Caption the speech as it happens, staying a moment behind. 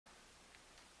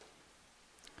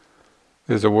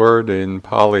There's a word in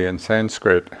Pali and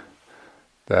Sanskrit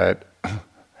that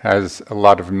has a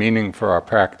lot of meaning for our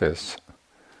practice.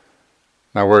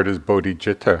 That word is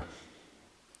bodhicitta.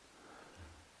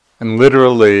 And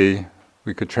literally,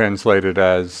 we could translate it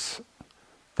as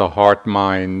the heart,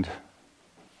 mind,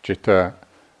 citta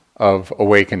of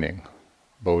awakening,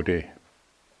 bodhi.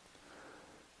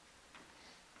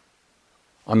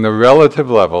 On the relative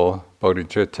level,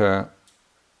 bodhicitta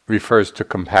refers to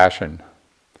compassion,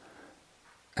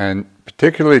 and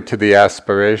particularly to the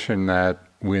aspiration that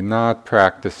we're not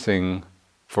practicing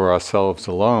for ourselves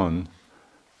alone,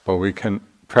 but we can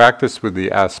practice with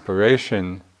the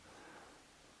aspiration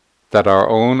that our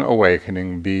own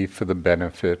awakening be for the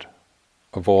benefit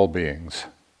of all beings.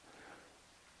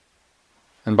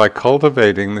 And by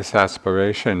cultivating this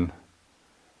aspiration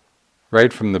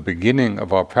right from the beginning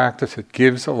of our practice, it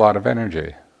gives a lot of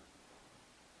energy.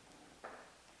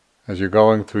 As you're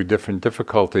going through different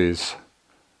difficulties,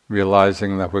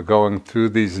 realizing that we're going through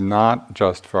these not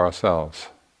just for ourselves,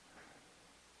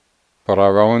 but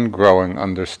our own growing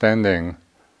understanding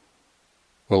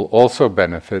will also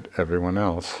benefit everyone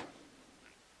else.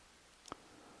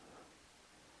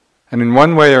 And in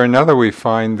one way or another, we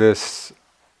find this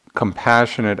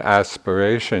compassionate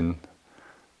aspiration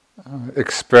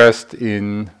expressed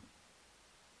in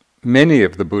many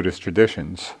of the Buddhist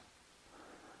traditions.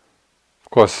 Of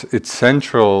course, it's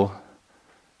central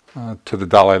to the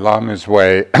Dalai Lama's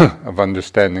way of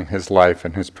understanding his life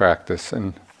and his practice.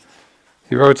 And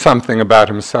he wrote something about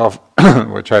himself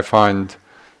which I find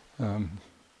do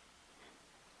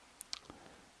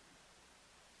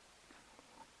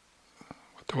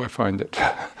I find it?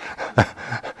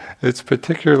 It's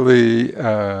particularly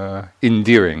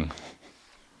endearing.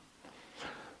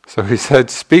 So he said,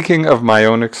 speaking of my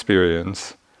own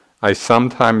experience, I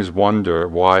sometimes wonder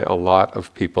why a lot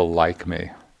of people like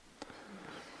me.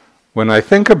 When I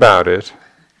think about it,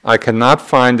 I cannot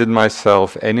find in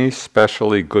myself any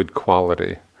specially good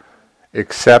quality,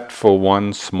 except for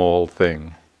one small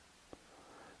thing.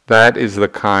 That is the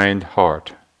kind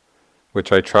heart,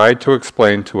 which I try to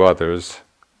explain to others,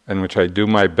 and which I do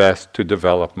my best to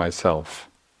develop myself.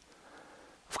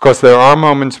 Of course, there are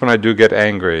moments when I do get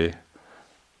angry,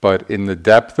 but in the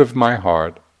depth of my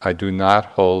heart, I do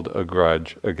not hold a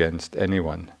grudge against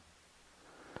anyone.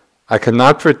 I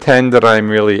cannot pretend that I am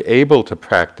really able to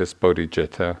practice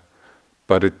bodhicitta,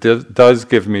 but it does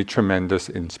give me tremendous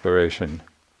inspiration.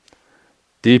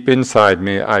 Deep inside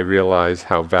me, I realize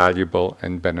how valuable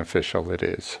and beneficial it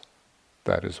is.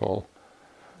 That is all.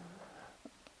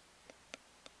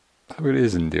 So it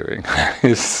is endearing.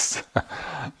 It's,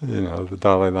 the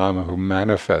Dalai Lama who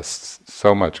manifests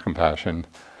so much compassion.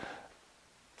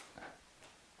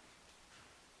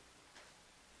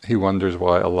 He wonders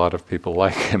why a lot of people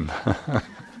like him.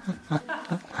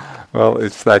 Well,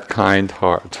 it's that kind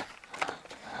heart.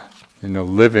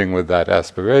 Living with that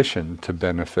aspiration to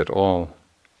benefit all.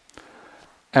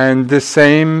 And the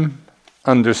same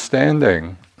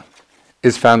understanding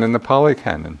is found in the Pali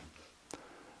Canon.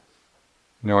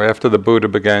 After the Buddha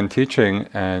began teaching,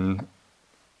 and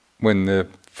when the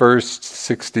first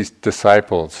 60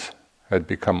 disciples had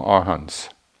become arhants,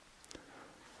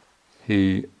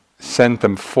 he sent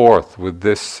them forth with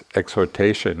this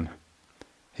exhortation.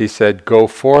 He said, "Go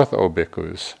forth, O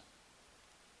bhikkhus."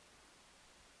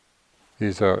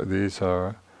 These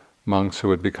are monks who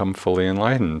had become fully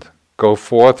enlightened. Go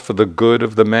forth for the good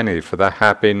of the many, for the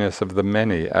happiness of the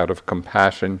many, out of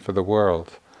compassion for the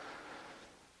world,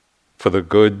 for the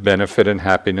good benefit and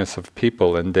happiness of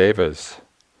people and devas.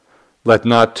 Let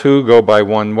not two go by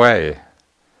one way.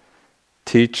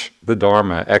 Teach the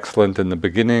Dharma, excellent in the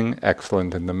beginning,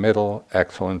 excellent in the middle,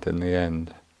 excellent in the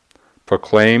end.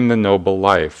 Proclaim the noble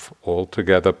life,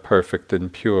 altogether perfect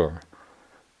and pure.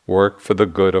 Work for the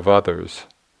good of others,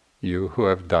 you who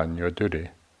have done your duty.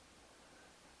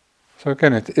 So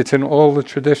again, it's in all the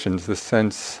traditions, the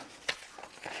sense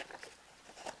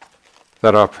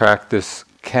that our practice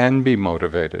can be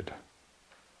motivated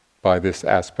by this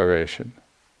aspiration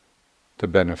to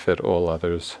benefit all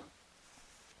others.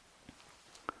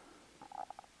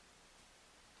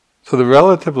 So the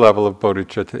relative level of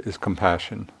bodhicitta is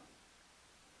compassion.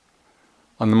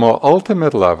 On the more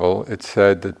ultimate level, it's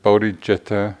said that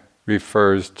bodhicitta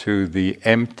refers to the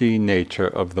empty nature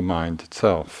of the mind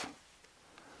itself.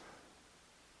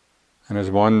 And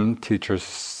as one teacher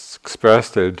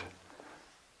expressed it,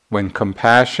 when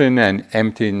compassion and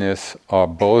emptiness are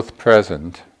both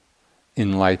present,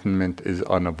 enlightenment is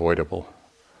unavoidable.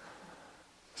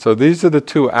 So these are the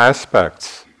two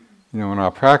aspects, in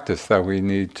our practice that we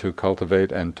need to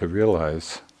cultivate and to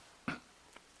realize.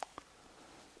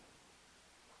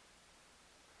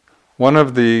 One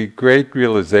of the great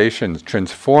realizations,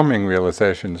 transforming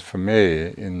realizations for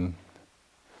me in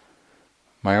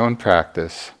my own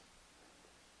practice,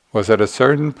 was at a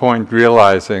certain point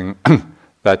realizing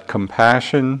that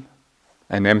compassion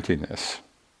and emptiness,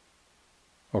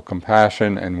 or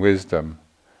compassion and wisdom,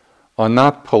 are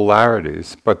not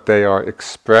polarities, but they are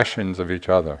expressions of each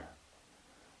other.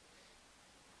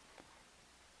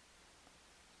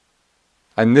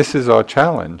 And this is our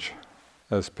challenge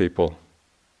as people,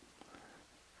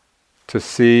 to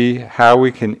see how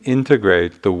we can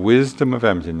integrate the wisdom of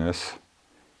emptiness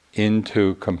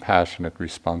into compassionate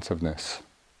responsiveness.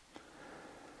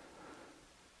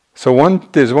 So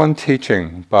there's one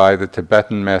teaching by the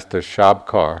Tibetan master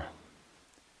Shabkar,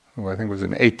 who I think was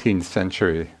an 18th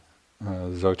century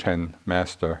Dzogchen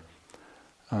master,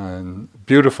 and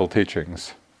beautiful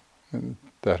teachings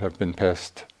that have been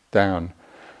passed down.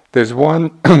 There's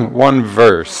one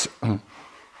verse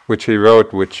which he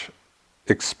wrote which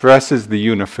expresses the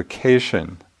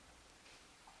unification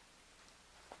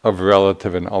of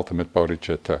relative and ultimate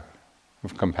bodhicitta,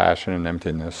 of compassion and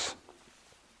emptiness.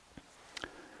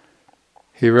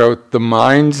 He wrote, "The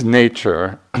mind's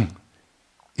nature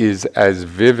is as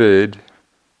vivid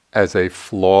as a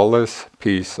flawless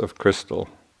piece of crystal,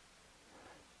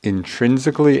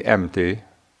 intrinsically empty,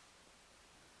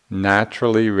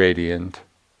 naturally radiant,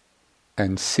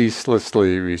 and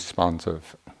ceaselessly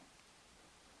responsive."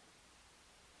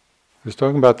 He was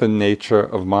talking about the nature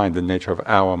of mind, the nature of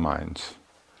our minds.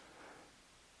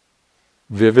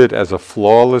 Vivid as a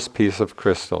flawless piece of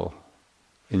crystal,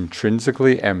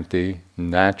 intrinsically empty,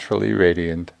 naturally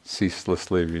radiant,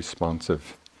 ceaselessly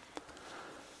responsive.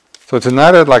 So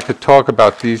tonight I'd like to talk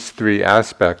about these three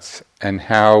aspects and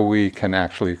how we can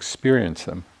actually experience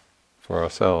them for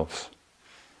ourselves.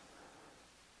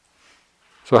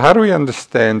 So how do we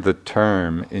understand the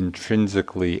term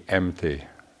intrinsically empty?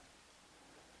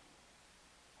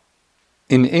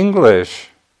 In English,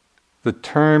 the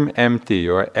term empty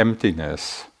or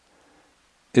emptiness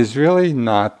is really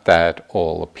not that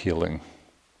all appealing.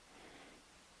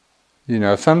 You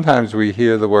know, sometimes we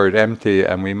hear the word empty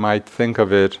and we might think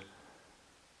of it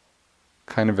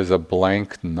kind of as a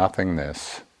blank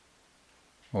nothingness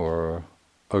or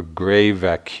a gray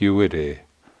vacuity.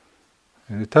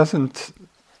 And it doesn't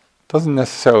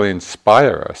necessarily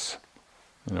inspire us,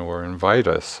 or invite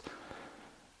us.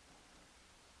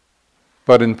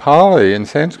 But in Pali, in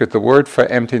Sanskrit, the word for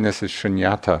emptiness is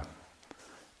shunyata.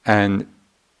 And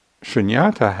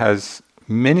shunyata has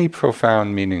many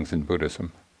profound meanings in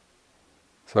Buddhism.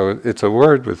 So it's a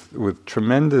word with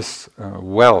tremendous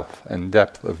wealth and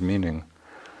depth of meaning.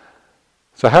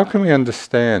 So how can we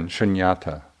understand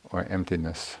shunyata, or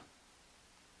emptiness?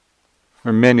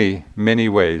 There are many, many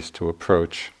ways to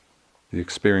approach the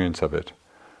experience of it.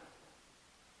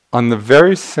 On the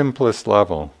very simplest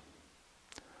level,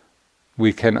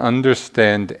 we can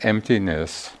understand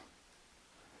emptiness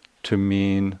to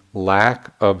mean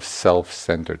lack of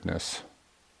self-centeredness.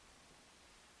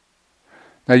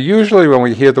 Now, usually when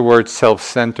we hear the word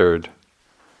self-centered,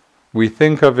 we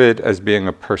think of it as being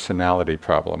a personality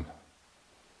problem.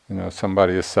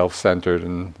 Somebody is self-centered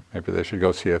and maybe they should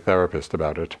go see a therapist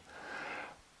about it.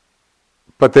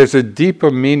 But there's a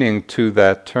deeper meaning to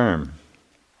that term.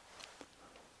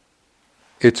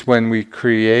 It's when we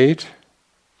create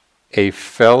a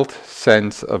felt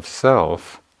sense of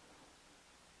self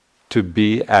to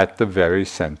be at the very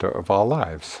center of our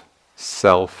lives,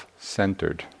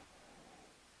 self-centered.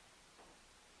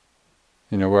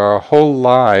 Where our whole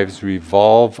lives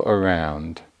revolve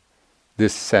around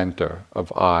this center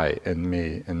of I and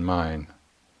me and mine.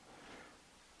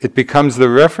 It becomes the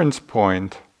reference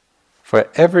point for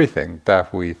everything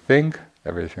that we think,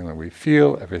 everything that we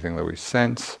feel, everything that we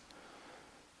sense.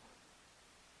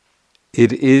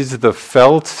 It is the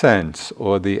felt sense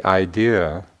or the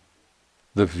idea,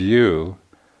 the view,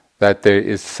 that there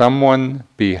is someone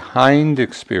behind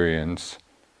experience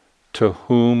to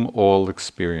whom all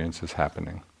experience is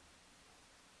happening.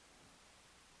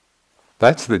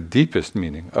 That's the deepest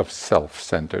meaning of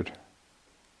self-centered.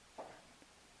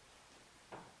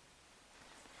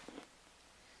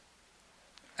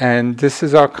 And this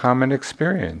is our common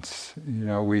experience.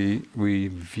 We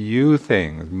view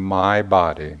things, my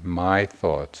body, my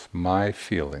thoughts, my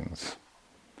feelings.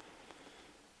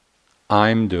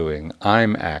 I'm doing,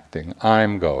 I'm acting,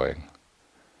 I'm going.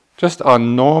 Just our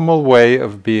normal way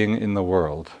of being in the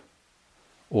world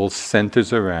all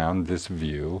centers around this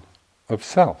view of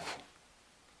self.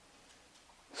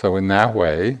 So in that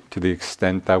way, to the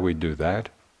extent that we do that,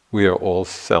 we are all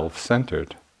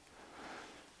self-centered.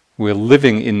 We're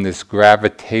living in this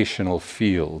gravitational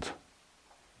field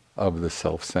of the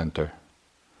self-center.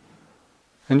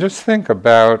 And just think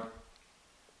about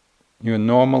your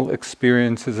normal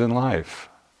experiences in life.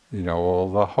 All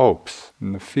the hopes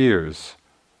and the fears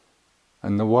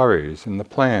and the worries and the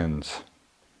plans.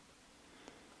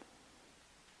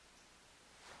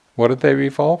 What are they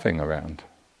revolving around?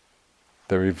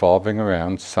 They're revolving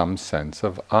around some sense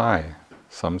of I,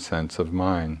 some sense of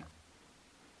mine.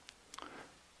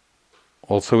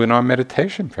 Also in our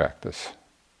meditation practice.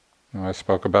 I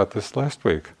spoke about this last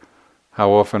week.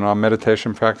 How often our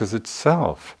meditation practice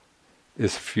itself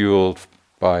is fueled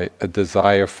by a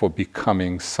desire for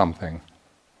becoming something.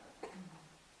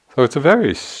 So it's a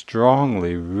very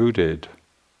strongly rooted,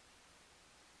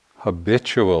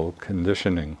 habitual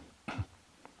conditioning.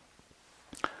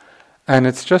 And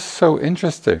it's just so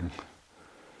interesting.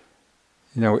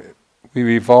 We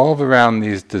revolve around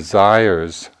these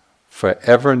desires for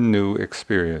ever new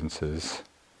experiences,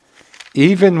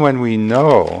 even when we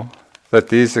know that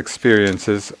these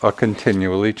experiences are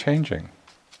continually changing.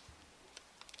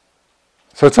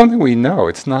 So it's something we know.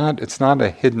 It's not a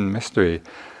hidden mystery.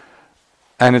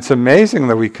 And it's amazing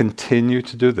that we continue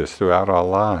to do this throughout our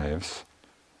lives,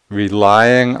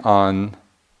 relying on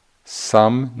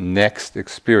some next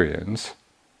experience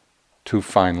to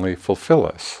finally fulfill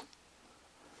us.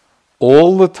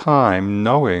 All the time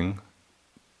knowing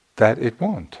that it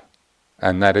won't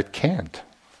and that it can't.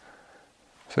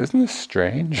 So isn't this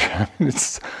strange?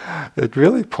 It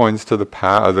really points to the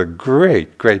power, the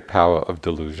great, great power of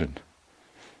delusion.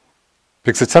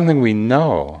 Because it's something we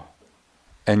know,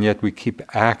 and yet we keep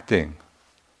acting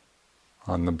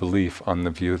on the belief, on the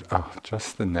view,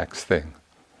 just the next thing.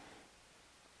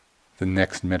 The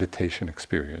next meditation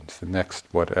experience, the next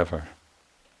whatever.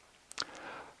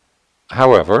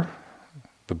 However,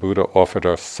 the Buddha offered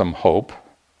us some hope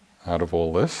out of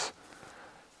all this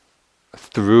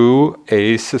through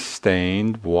a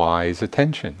sustained, wise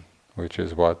attention, which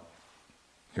is what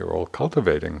you're all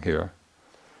cultivating here.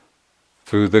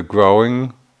 Through the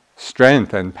growing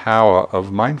strength and power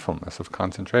of mindfulness, of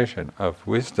concentration, of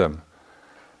wisdom,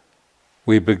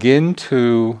 we begin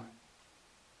to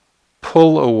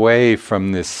pull away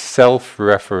from this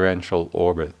self-referential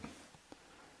orbit.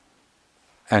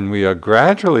 And we are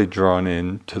gradually drawn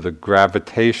into the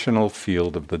gravitational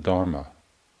field of the Dharma,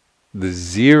 the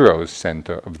zero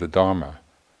center of the Dharma,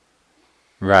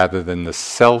 rather than the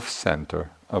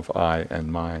self-center of I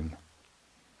and mine.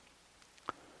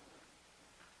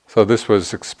 So this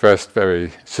was expressed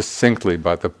very succinctly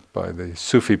by the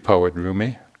Sufi poet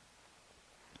Rumi,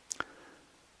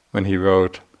 when he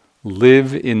wrote,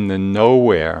 "Live in the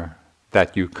nowhere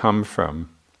that you come from,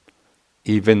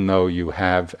 even though you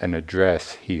have an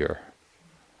address here."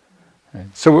 Right?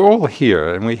 So we're all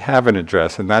here, and we have an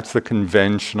address, and that's the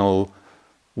conventional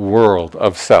world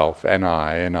of self and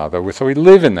I and other. So we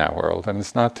live in that world, and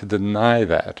it's not to deny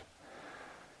that.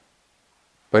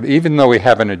 But even though we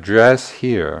have an address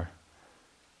here,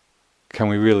 can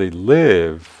we really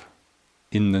live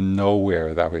in the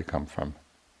nowhere that we come from?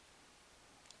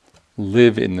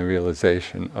 Live in the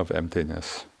realization of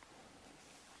emptiness.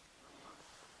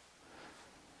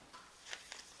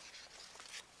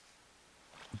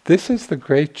 This is the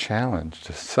great challenge,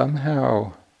 to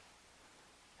somehow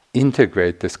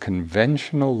integrate this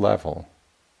conventional level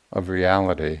of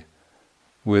reality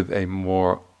with a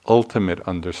more ultimate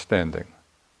understanding.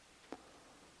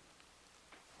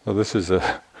 Well, this is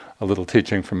a little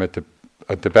teaching from a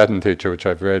Tibetan teacher, which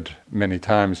I've read many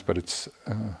times, but it's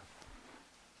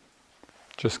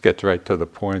just gets right to the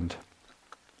point.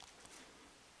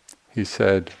 He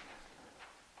said,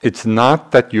 "It's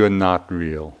not that you're not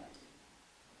real.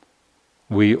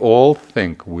 We all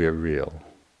think we're real,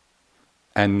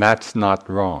 and that's not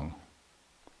wrong.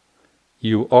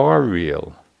 You are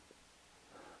real,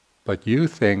 but you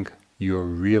think you're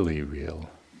really real.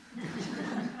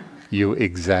 You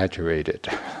exaggerate it."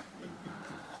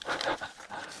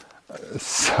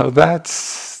 So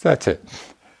that's it.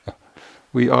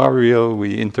 We are real,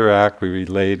 we interact, we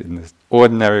relate in this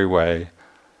ordinary way,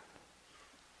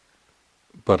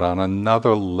 but on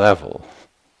another level,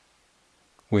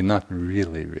 we're not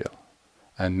really real.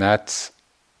 And that's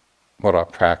what our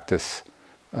practice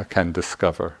can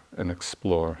discover and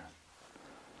explore.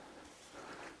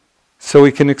 So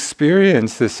we can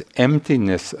experience this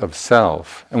emptiness of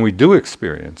self, and we do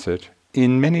experience it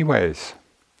in many ways.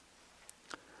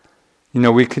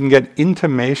 We can get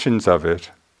intimations of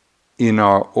it in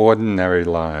our ordinary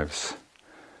lives.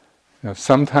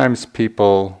 Sometimes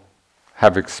people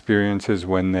have experiences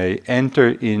when they enter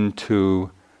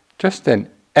into just an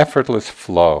effortless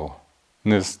flow.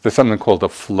 And there's something called a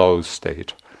flow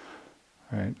state,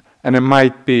 right? And it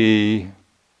might be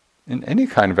in any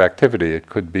kind of activity. It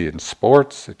could be in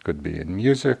sports, it could be in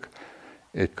music,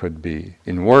 it could be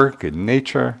in work, in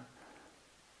nature,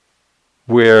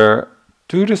 where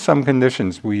due to some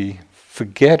conditions we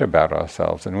forget about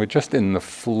ourselves and we're just in the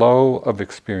flow of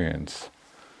experience.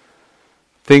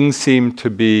 Things seem to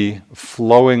be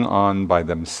flowing on by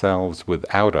themselves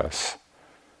without us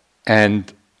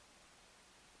and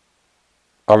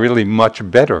are really much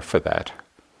better for that.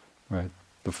 Right?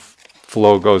 The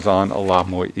flow goes on a lot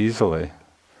more easily.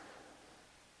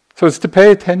 So it's to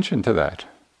pay attention to that,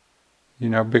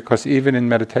 because even in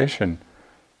meditation,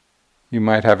 you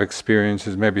might have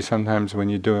experiences maybe sometimes when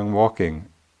you're doing walking,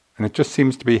 and it just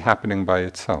seems to be happening by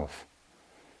itself.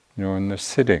 In the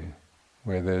sitting,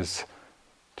 where there's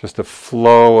just a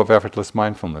flow of effortless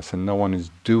mindfulness and no one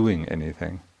is doing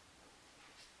anything.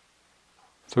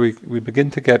 So we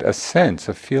begin to get a sense,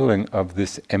 a feeling of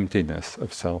this emptiness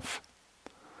of self.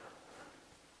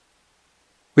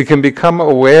 We can become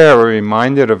aware or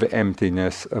reminded of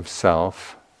emptiness of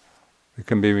self. We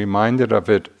can be reminded of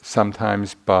it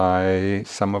sometimes by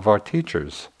some of our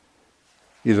teachers,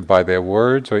 either by their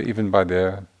words or even by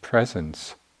their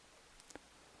presence.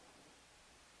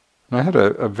 And I had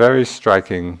a very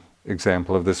striking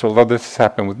example of this, although this has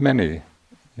happened with many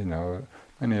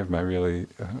of my really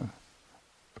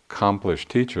accomplished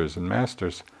teachers and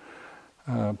masters.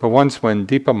 But once when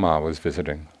Deepa Ma was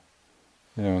visiting,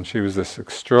 and she was this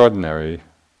extraordinary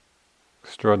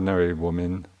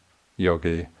woman,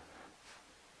 yogi,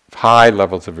 high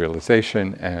levels of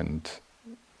realization and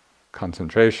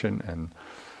concentration, and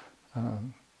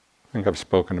I think I've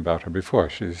spoken about her before.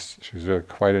 She's really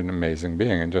quite an amazing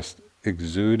being, and just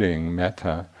exuding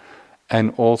metta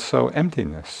and also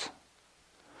emptiness.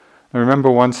 I remember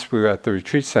once we were at the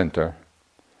retreat center,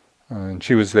 and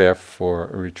she was there for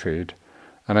a retreat,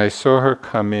 and I saw her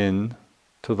come in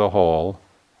to the hall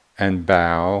and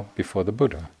bow before the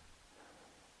Buddha.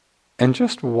 And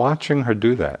just watching her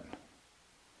do that,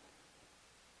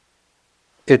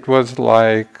 it was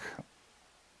like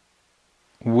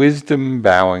wisdom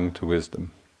bowing to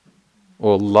wisdom,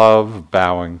 or love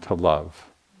bowing to love,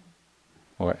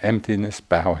 or emptiness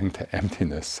bowing to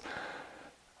emptiness.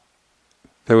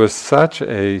 There was such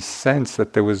a sense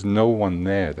that there was no one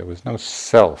there was no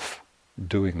self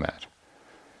doing that.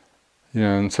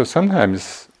 And so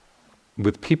sometimes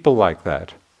with people like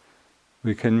that,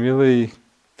 we can really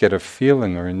get a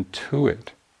feeling or intuit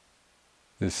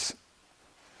this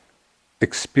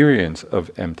experience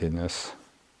of emptiness.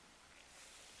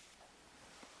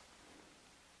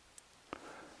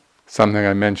 Something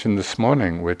I mentioned this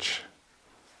morning, which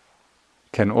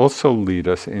can also lead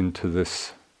us into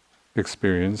this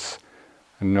experience.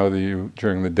 I know that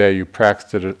during the day you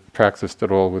practiced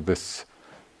it all with this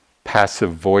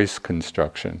passive voice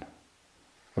construction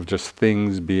of just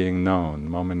things being known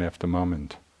moment after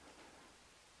moment.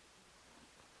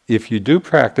 If you do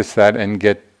practice that and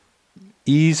get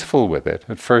easeful with it,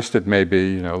 at first it may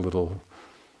be a little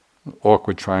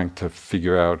awkward trying to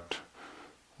figure out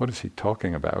what is he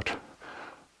talking about.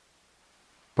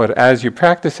 But as you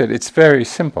practice it, it's very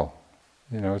simple.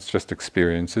 It's just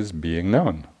experiences being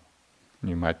known.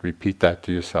 You might repeat that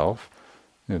to yourself,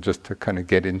 just to kind of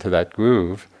get into that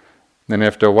groove. Then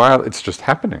after a while, it's just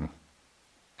happening.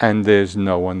 And there's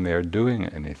no one there doing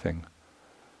anything.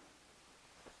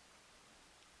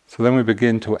 So then we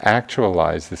begin to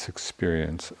actualize this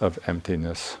experience of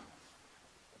emptiness.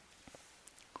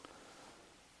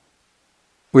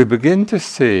 We begin to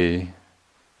see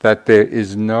that there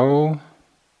is no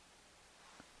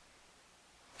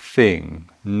thing,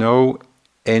 no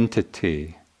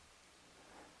entity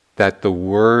that the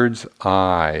words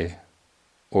I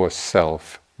or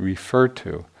self refer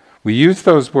to. We use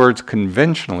those words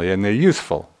conventionally and they're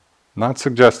useful, not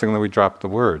suggesting that we drop the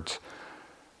words.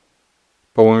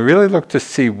 But when we really look to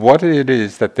see what it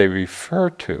is that they refer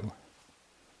to,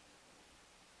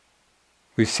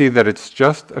 we see that it's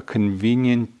just a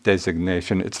convenient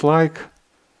designation. It's like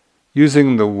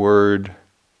using the word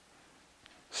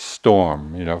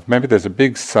storm. Maybe there's a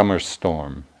big summer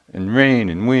storm, and rain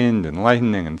and wind and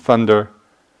lightning and thunder.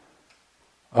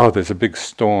 Oh, there's a big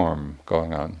storm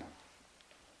going on.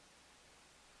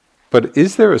 But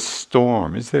is there a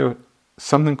storm? Is there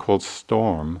something called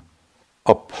storm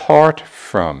apart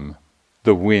from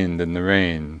the wind and the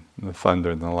rain and the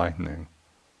thunder and the lightning?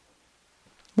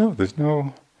 No, there's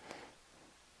no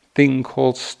thing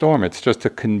called storm. It's just a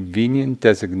convenient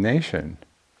designation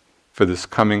for this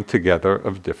coming together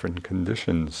of different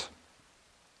conditions.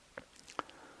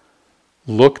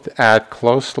 Looked at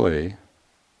closely,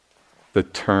 the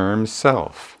term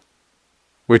self,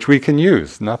 which we can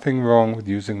use, nothing wrong with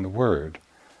using the word.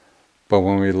 But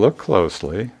when we look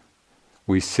closely,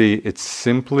 we see it's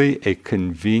simply a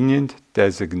convenient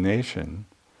designation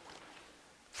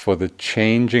for the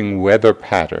changing weather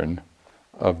pattern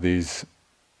of these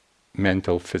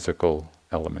mental, physical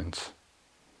elements.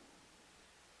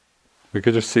 We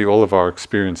could just see all of our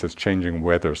experience as changing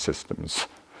weather systems.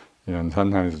 And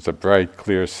sometimes it's a bright,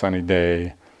 clear, sunny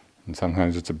day, and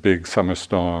sometimes it's a big summer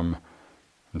storm,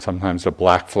 and sometimes the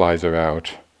black flies are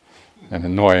out and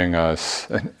annoying us.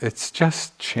 And it's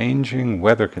just changing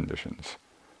weather conditions.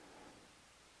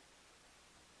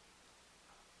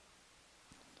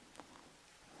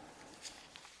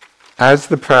 As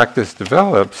the practice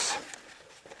develops,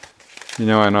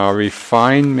 and our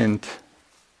refinement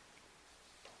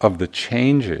of the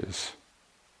changes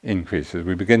increases,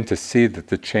 we begin to see that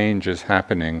the change is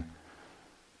happening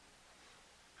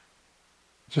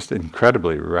just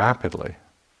incredibly rapidly.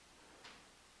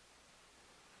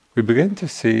 We begin to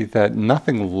see that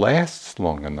nothing lasts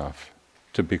long enough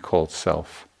to be called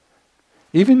self.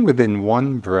 Even within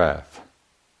one breath,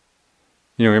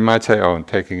 we might say, I'm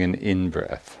taking an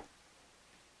in-breath.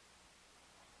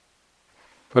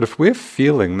 But if we're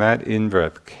feeling that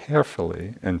in-breath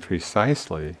carefully and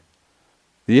precisely,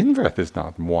 the in-breath is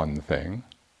not one thing.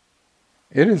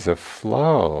 It is a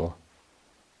flow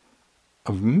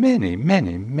of many,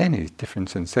 many, many different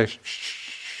sensations.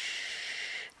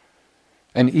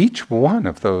 And each one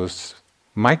of those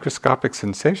microscopic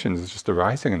sensations is just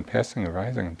arising and passing,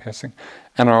 arising and passing.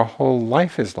 And our whole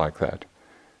life is like that.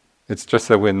 It's just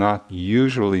that we're not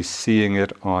usually seeing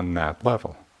it on that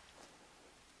level.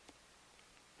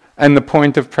 And the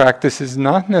point of practice is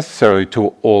not necessarily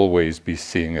to always be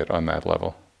seeing it on that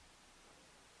level.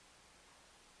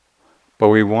 But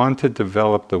we want to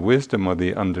develop the wisdom or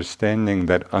the understanding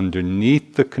that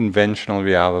underneath the conventional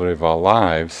reality of our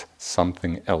lives,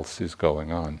 something else is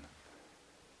going on.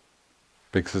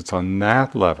 Because it's on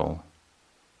that level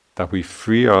that we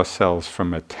free ourselves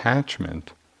from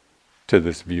attachment to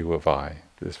this view of I,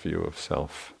 this view of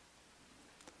self.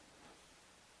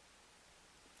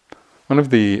 One of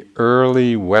the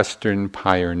early Western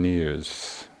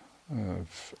pioneers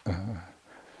of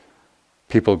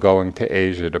people going to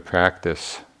Asia to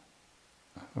practice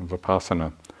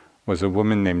Vipassana was a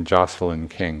woman named Jocelyn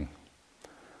King.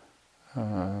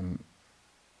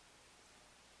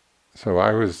 So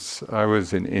I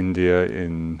was in India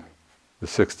in the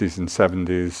 60s and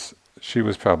 70s. She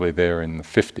was probably there in the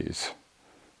 50s,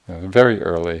 very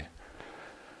early.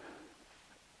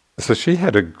 So she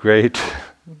had a great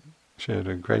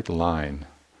line.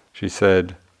 She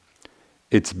said,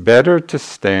 "It's better to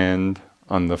stand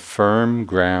on the firm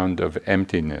ground of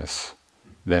emptiness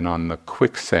than on the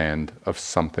quicksand of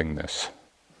somethingness."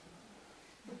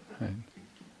 Right?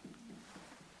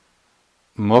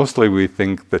 Mostly we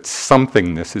think that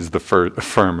somethingness is the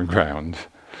firm ground.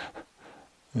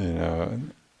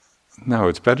 No,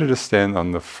 it's better to stand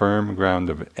on the firm ground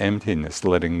of emptiness,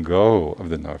 letting go of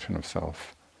the notion of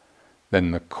self,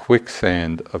 than the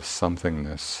quicksand of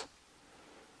somethingness.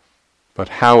 But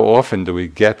how often do we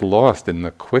get lost in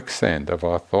the quicksand of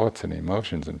our thoughts and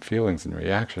emotions and feelings and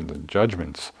reactions and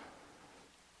judgments?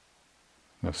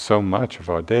 So much of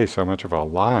our day, so much of our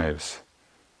lives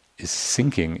is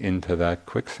sinking into that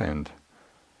quicksand,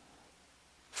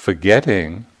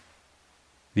 forgetting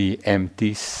the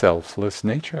empty, selfless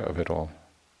nature of it all.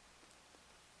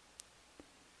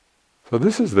 So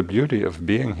this is the beauty of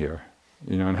being here,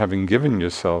 and having given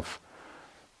yourself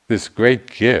this great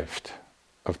gift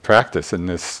of practice in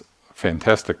this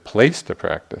fantastic place to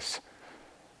practice.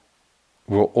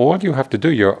 Well, all you have to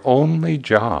do, your only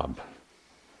job,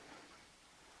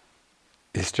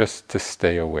 is just to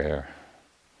stay aware.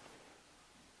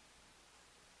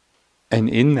 And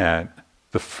in that,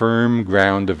 the firm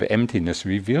ground of emptiness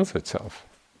reveals itself.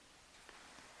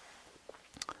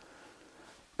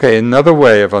 Okay, another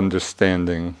way of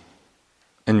understanding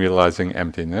and realizing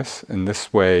emptiness, in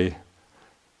this way,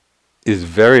 is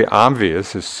very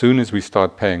obvious as soon as we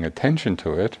start paying attention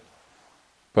to it,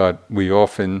 but we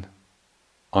often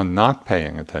are not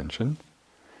paying attention,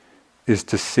 is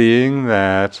to seeing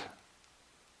that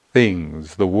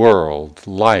things, the world,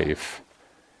 life,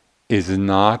 is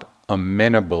not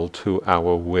amenable to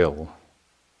our will,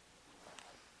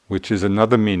 which is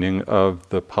another meaning of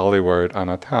the Pali word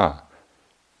anatta.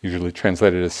 Usually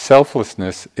translated as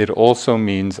selflessness, it also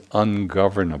means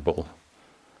ungovernable.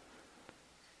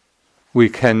 We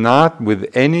cannot, with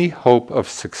any hope of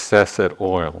success at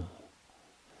all,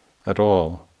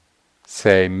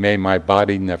 say, may my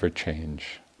body never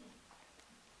change.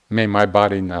 May my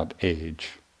body not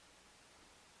age.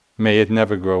 May it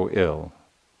never grow ill.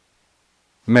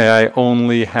 May I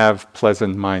only have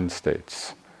pleasant mind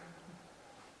states.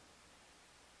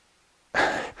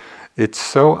 it's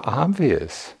so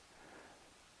obvious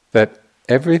that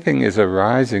everything is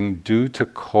arising due to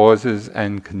causes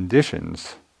and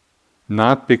conditions,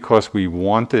 not because we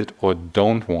want it or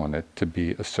don't want it to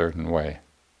be a certain way.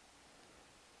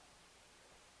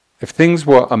 If things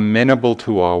were amenable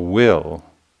to our will,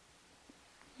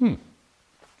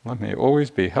 let me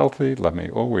always be healthy, let me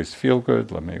always feel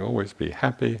good, let me always be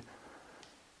happy.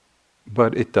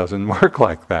 But it doesn't work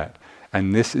like that.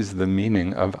 And this is the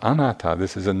meaning of anatta.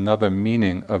 This is another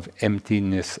meaning of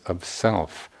emptiness of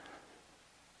self.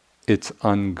 It's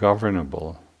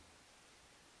ungovernable.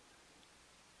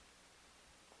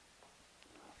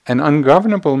 And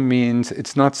ungovernable means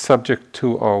it's not subject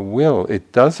to our will.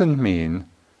 It doesn't mean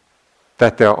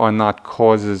that there are not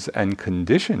causes and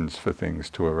conditions for things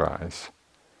to arise.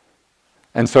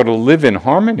 And so to live in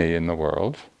harmony in the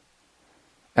world,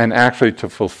 and actually to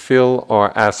fulfill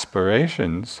our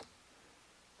aspirations,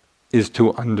 is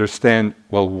to understand,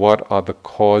 well, what are the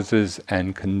causes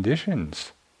and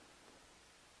conditions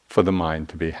for the mind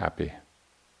to be happy?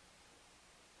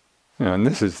 And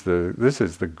this is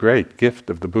the great gift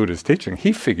of the Buddha's teaching.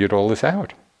 He figured all this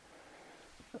out,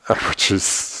 which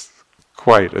is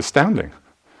quite astounding.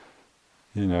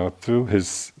 Through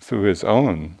his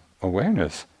own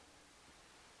awareness.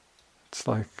 It's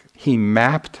like he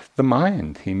mapped the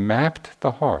mind, he mapped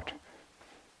the heart.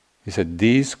 He said,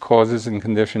 these causes and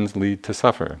conditions lead to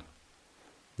suffering.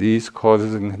 These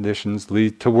causes and conditions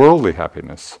lead to worldly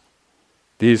happiness.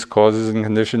 These causes and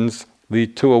conditions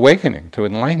lead to awakening, to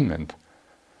enlightenment.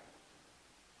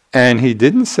 And he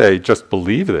didn't say, just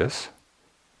believe this.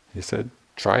 He said,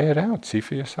 try it out, see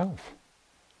for yourself.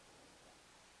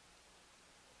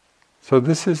 So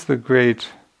this is the great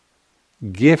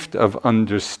gift of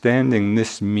understanding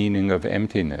this meaning of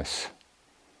emptiness.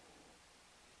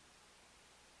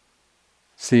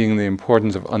 Seeing the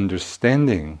importance of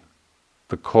understanding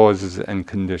the causes and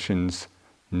conditions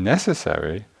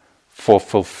necessary for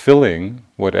fulfilling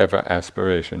whatever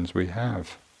aspirations we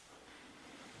have.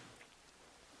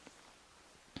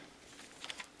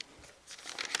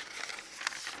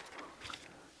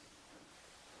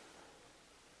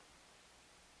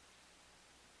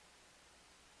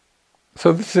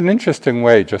 So this is an interesting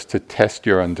way just to test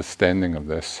your understanding of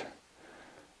this.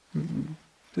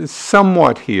 It's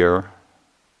somewhat here,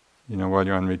 while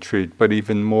you're on retreat, but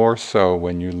even more so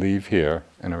when you leave here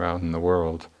and around in the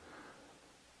world.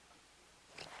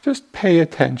 Just pay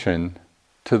attention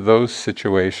to those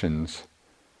situations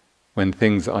when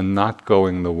things are not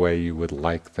going the way you would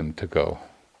like them to go.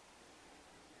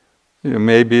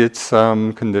 Maybe it's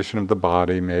some condition of the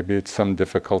body, maybe it's some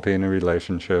difficulty in a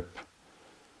relationship.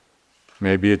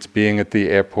 Maybe it's being at the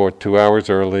airport 2 hours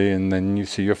early and then you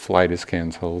see your flight is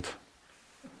canceled.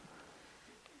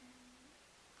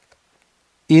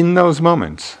 In those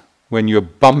moments, when you're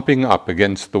bumping up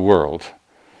against the world,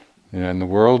 and the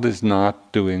world is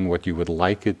not doing what you would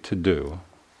like it to do,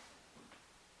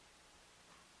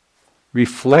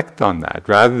 reflect on that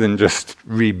rather than just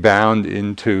rebound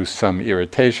into some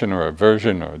irritation or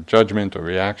aversion or judgment or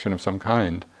reaction of some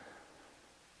kind.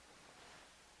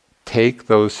 Take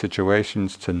those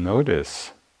situations to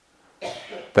notice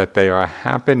that they are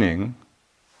happening,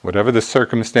 whatever the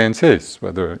circumstance is,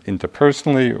 whether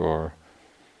interpersonally or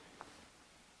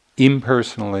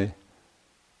impersonally,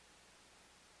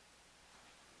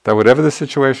 that whatever the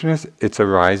situation is, it's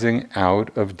arising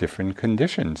out of different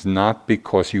conditions, not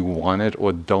because you want it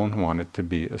or don't want it to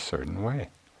be a certain way.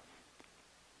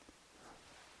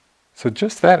 So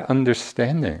just that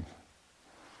understanding,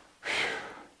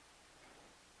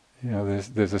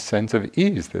 there's a sense of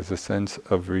ease, there's a sense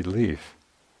of relief.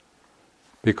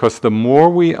 Because the more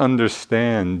we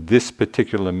understand this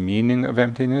particular meaning of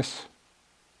emptiness,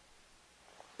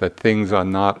 that things are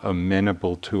not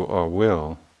amenable to our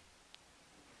will,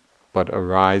 but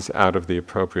arise out of the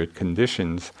appropriate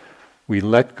conditions, we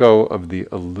let go of the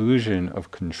illusion of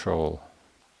control.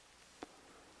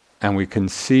 And we can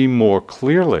see more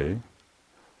clearly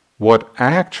what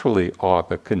actually are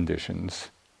the conditions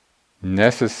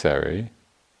necessary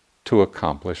to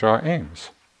accomplish our aims.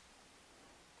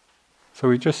 So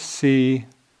we just see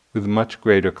with much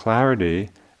greater clarity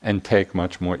and take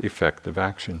much more effective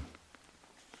action.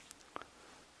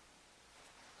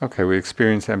 Okay, we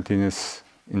experience emptiness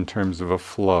in terms of a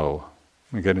flow.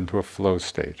 We get into a flow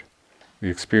state. We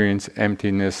experience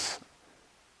emptiness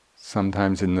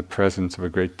sometimes in the presence of a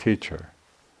great teacher.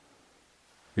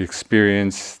 We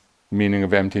experience meaning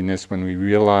of emptiness when we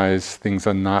realize things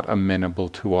are not amenable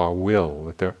to our will,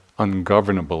 that they're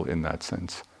ungovernable in that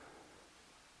sense.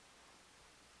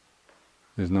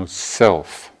 There's no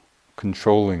self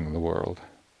controlling the world.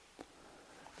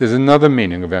 There's another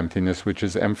meaning of emptiness which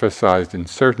is emphasized in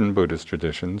certain Buddhist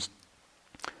traditions,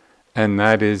 and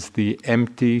that is the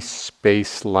empty,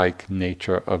 space-like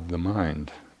nature of the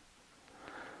mind.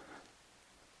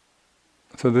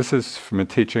 So this is from a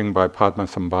teaching by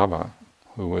Padmasambhava,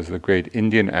 who was the great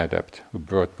Indian adept who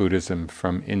brought Buddhism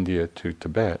from India to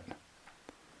Tibet.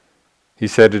 He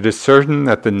said, "It is certain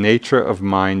that the nature of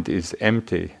mind is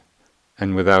empty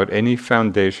and without any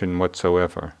foundation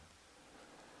whatsoever.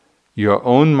 Your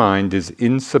own mind is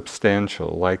insubstantial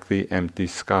like the empty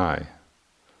sky.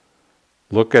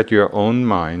 Look at your own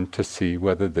mind to see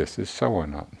whether this is so or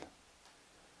not."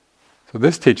 So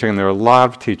this teaching, and there are a lot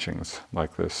of teachings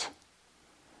like this,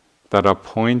 that are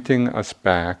pointing us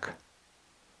back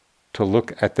to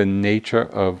look at the nature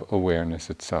of awareness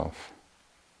itself.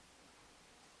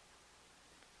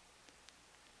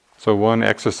 So one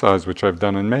exercise which I've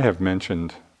done and may have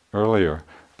mentioned earlier,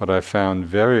 but I found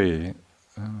very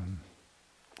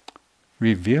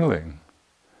revealing,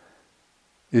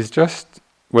 is just,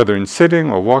 whether in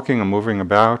sitting or walking or moving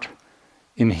about,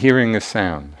 in hearing a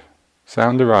sound.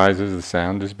 Sound arises, the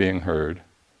sound is being heard.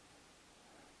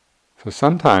 So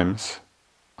sometimes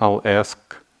I'll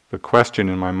ask the question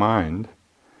in my mind,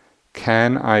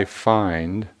 can I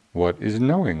find what is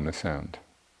knowing the sound?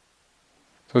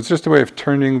 So it's just a way of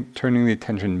turning the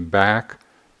attention back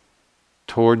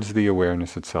towards the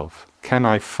awareness itself. Can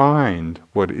I find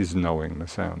what is knowing the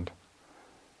sound?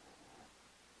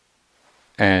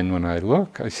 And when I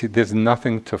look, I see there's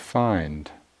nothing to find.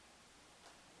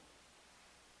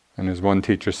 And as one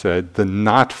teacher said, the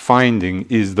not finding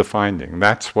is the finding.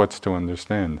 That's what's to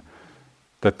understand.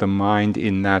 That the mind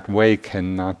in that way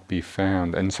cannot be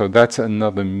found. And so that's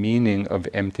another meaning of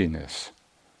emptiness.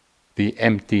 The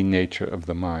empty nature of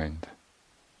the mind.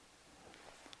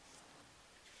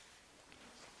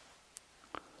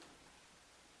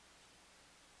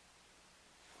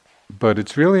 But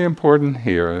it's really important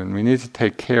here, and we need to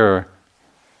take care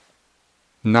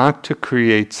not to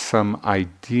create some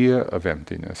idea of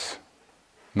emptiness,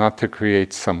 not to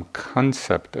create some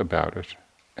concept about it,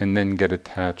 and then get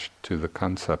attached to the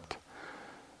concept.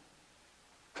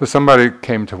 So somebody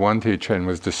came to one teacher and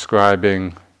was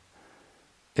describing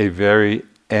a very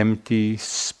empty,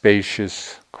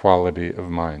 spacious quality of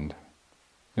mind.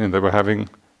 You know, they were having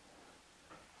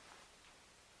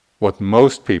what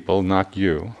most people, not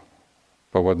you,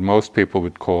 but what most people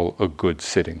would call a good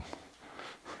sitting.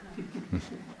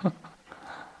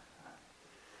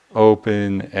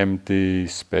 Open, empty,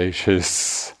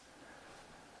 spacious.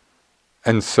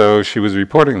 And so she was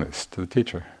reporting this to the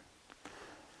teacher.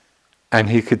 And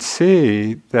he could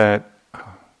see that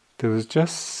there was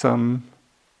just some,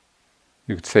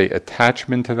 you could say,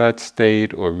 attachment to that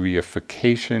state or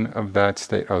reification of that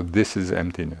state. Oh, this is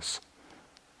emptiness.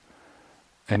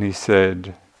 And he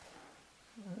said,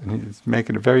 and he's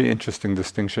making a very interesting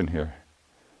distinction here,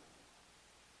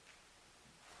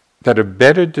 that a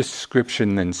better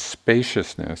description than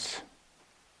spaciousness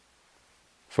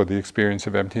for the experience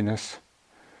of emptiness,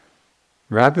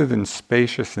 rather than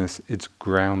spaciousness, it's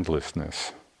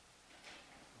groundlessness.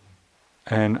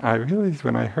 And I really,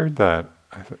 when I heard that,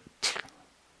 I thought,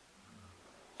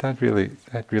 that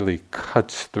really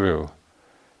cuts through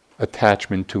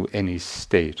attachment to any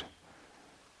state.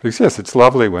 Because yes, it's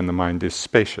lovely when the mind is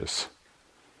spacious.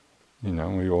 You know,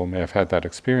 we all may have had that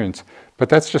experience. But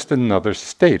that's just another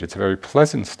state. It's a very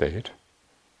pleasant state,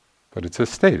 but it's a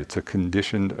state. It's a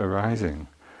conditioned arising.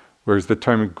 Whereas the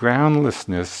term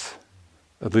groundlessness,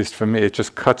 at least for me, it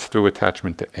just cuts through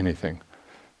attachment to anything.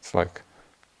 It's like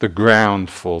the ground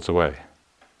falls away.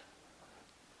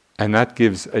 And that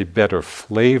gives a better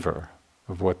flavor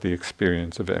of what the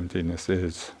experience of emptiness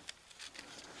is.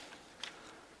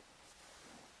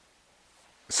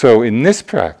 So in this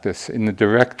practice, in the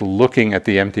direct looking at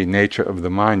the empty nature of the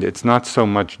mind, it's not so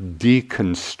much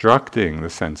deconstructing the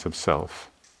sense of self,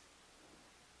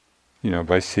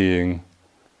 by seeing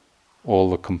all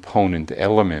the component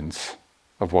elements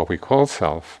of what we call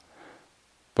self,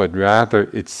 but rather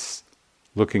it's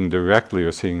looking directly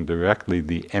or seeing directly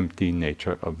the empty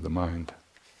nature of the mind.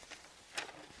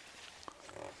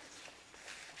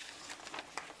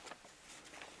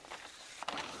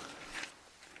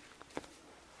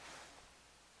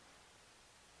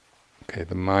 Okay,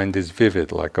 the mind is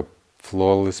vivid like a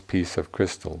flawless piece of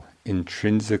crystal,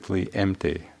 intrinsically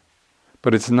empty.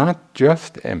 But it's not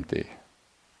just empty.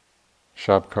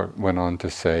 Shabkar went on to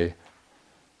say,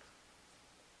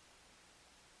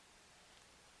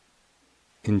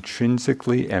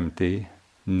 intrinsically empty,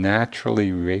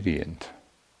 naturally radiant.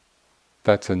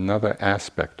 That's another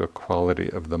aspect or quality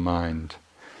of the mind.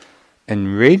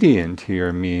 And radiant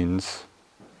here means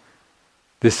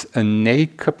this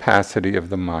innate capacity of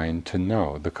the mind to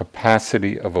know, the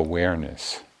capacity of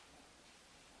awareness.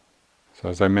 So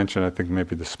as I mentioned, I think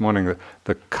maybe this morning,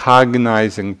 the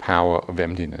cognizing power of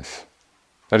emptiness.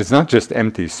 That it's not just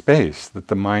empty space, that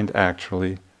the mind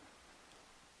actually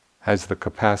has the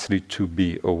capacity to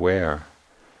be aware.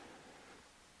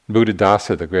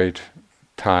 Buddhadasa, the great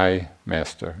Thai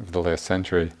master of the last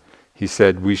century, he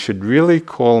said, we should really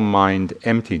call mind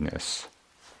emptiness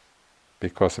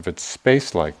because of its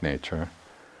space-like nature,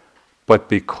 but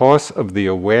because of the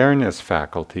awareness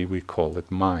faculty, we call it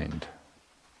mind.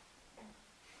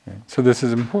 Okay? So this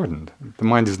is important. The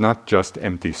mind is not just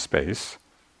empty space.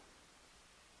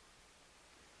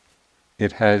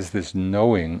 It has this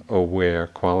knowing, aware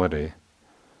quality.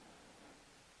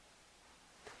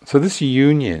 So this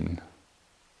union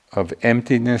of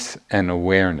emptiness and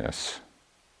awareness,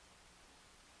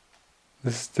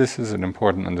 this is an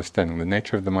important understanding. The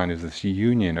nature of the mind is this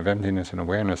union of emptiness and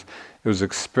awareness. It was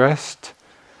expressed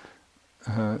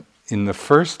in the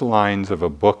first lines of a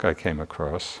book I came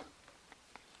across.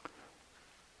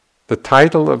 The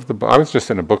title of the book, I was just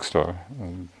in a bookstore,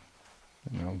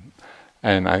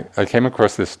 and I came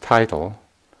across this title,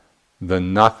 The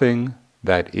Nothing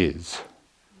That Is.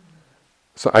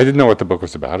 So I didn't know what the book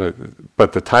was about,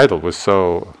 but the title was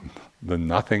so, The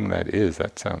Nothing That Is,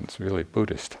 that sounds really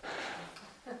Buddhist.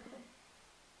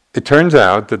 It turns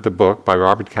out that the book by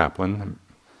Robert Kaplan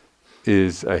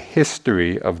is a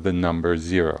history of the number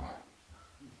zero.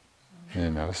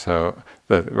 So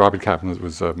Robert Kaplan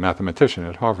was a mathematician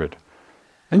at Harvard.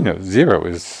 And zero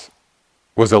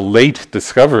was a late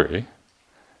discovery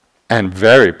and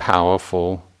very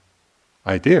powerful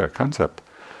idea, concept.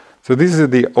 So these are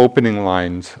the opening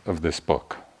lines of this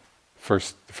book. The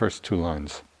first two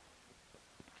lines.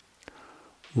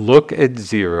 Look at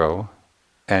zero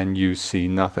and you see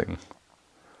nothing.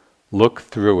 Look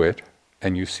through it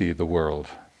and you see the world.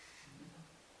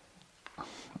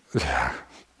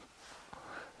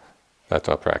 That's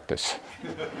our practice.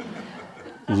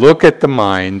 Look at the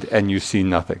mind and you see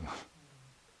nothing.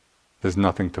 There's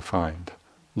nothing to find.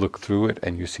 Look through it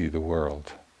and you see the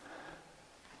world.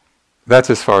 That's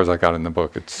as far as I got in the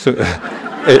book. It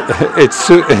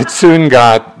soon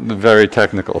got very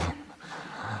technical.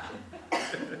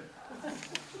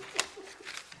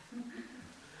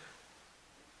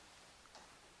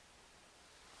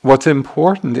 What's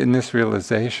important in this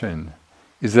realization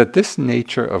is that this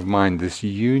nature of mind, this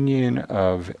union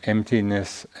of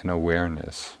emptiness and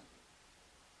awareness,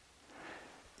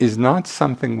 is not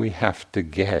something we have to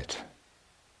get.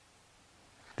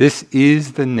 This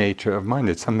is the nature of mind.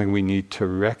 It's something we need to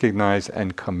recognize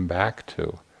and come back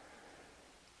to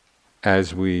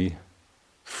as we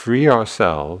free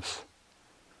ourselves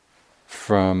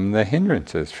from the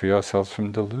hindrances, free ourselves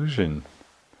from delusion.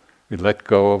 We let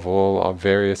go of all our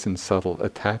various and subtle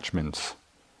attachments.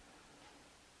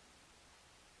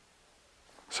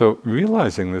 So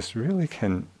realizing this really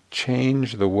can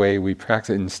change the way we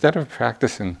practice. Instead of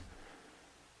practicing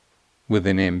with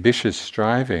an ambitious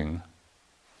striving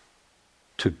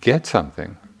to get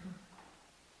something,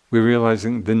 we're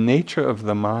realizing the nature of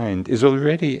the mind is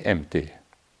already empty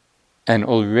and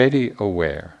already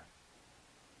aware.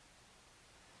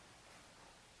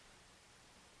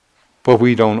 But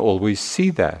we don't always see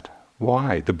that.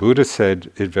 Why? The Buddha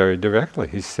said it very directly.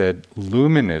 He said,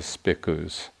 luminous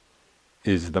bhikkhus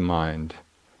is the mind.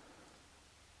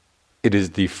 It is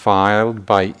defiled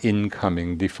by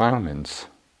incoming defilements.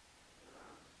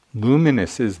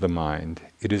 Luminous is the mind.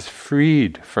 It is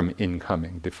freed from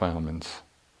incoming defilements,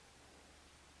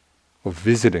 or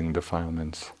visiting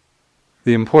defilements.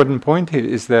 The important point here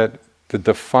is that the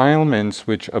defilements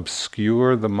which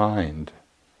obscure the mind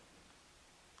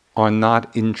are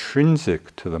not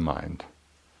intrinsic to the mind.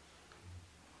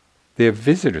 They're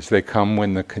visitors. They come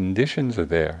when the conditions are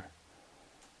there.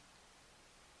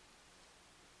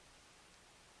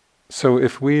 So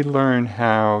if we learn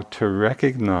how to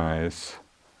recognize,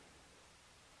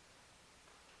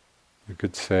 you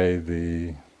could say,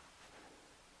 the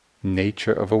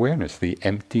nature of awareness, the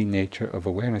empty nature of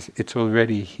awareness, it's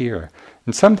already here.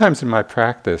 And sometimes in my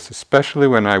practice, especially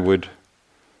when I would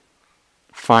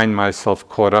find myself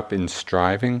caught up in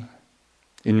striving,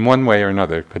 in one way or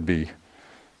another, it could be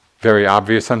very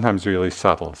obvious, sometimes really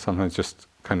subtle, sometimes just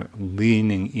kind of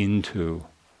leaning into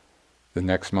the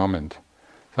next moment.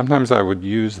 Sometimes I would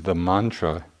use the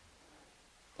mantra,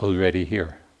 already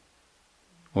here,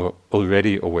 or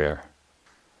already aware.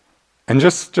 And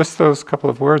just those couple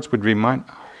of words would remind,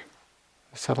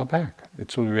 settle back,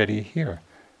 it's already here.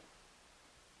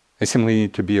 I simply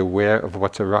need to be aware of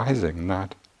what's arising,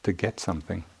 not to get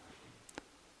something.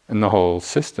 And the whole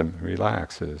system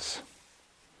relaxes.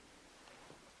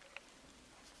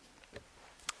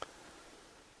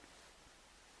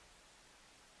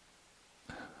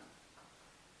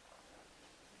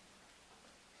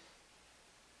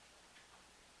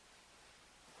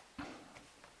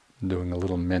 I'm doing a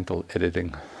little mental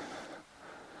editing.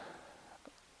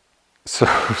 So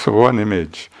one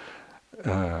image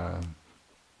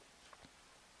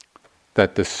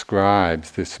that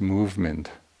describes this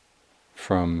movement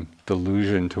from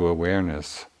delusion to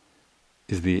awareness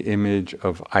is the image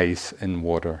of ice and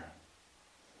water.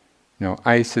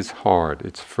 Ice is hard,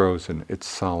 it's frozen, it's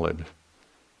solid.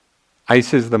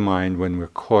 Ice is the mind when we're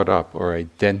caught up or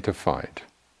identified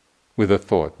with a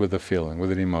thought, with a feeling,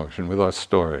 with an emotion, with our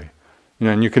story.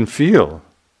 And you can feel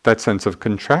that sense of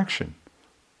contraction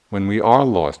when we are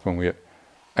lost, when we're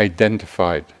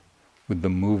identified with the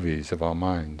movies of our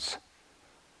minds.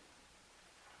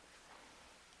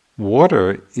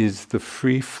 Water is the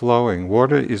free-flowing.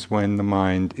 Water is when the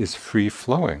mind is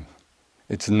free-flowing.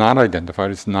 It's not identified,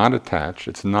 it's not attached,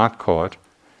 it's not caught.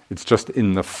 It's just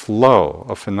in the flow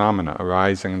of phenomena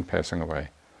arising and passing away.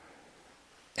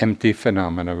 Empty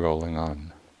phenomena rolling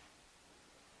on.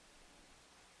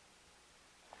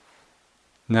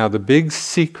 Now the big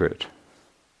secret.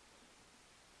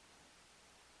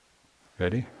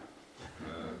 Ready?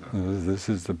 This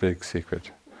is the big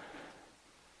secret.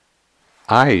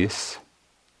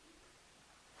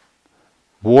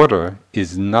 Water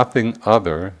is nothing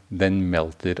other than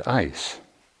melted ice.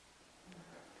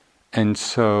 And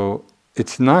so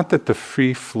it's not that the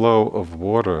free flow of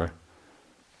water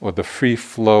or the free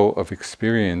flow of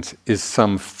experience is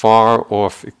some far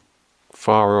off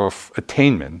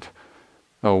attainment.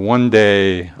 Oh, one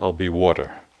day I'll be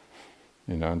water,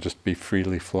 and just be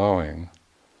freely flowing.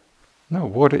 No,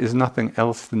 water is nothing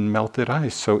else than melted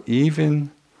ice. So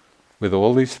even with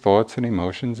all these thoughts and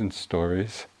emotions and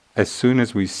stories, as soon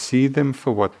as we see them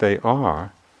for what they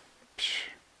are,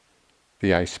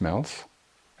 the ice melts,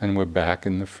 and we're back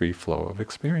in the free flow of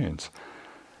experience.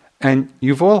 And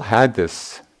you've all had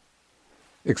this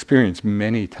experience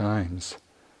many times.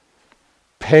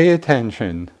 Pay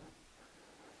attention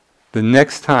the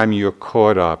next time you're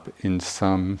caught up in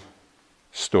some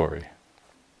story.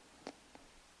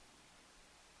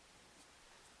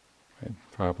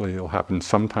 Probably it'll happen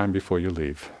sometime before you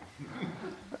leave.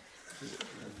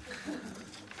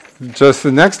 Just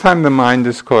the next time the mind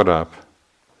is caught up,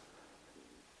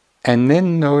 and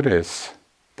then notice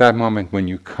that moment when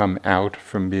you come out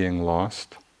from being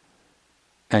lost,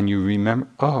 and you remember,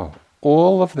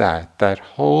 all of that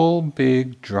whole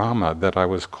big drama that I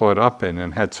was caught up in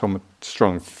and had so much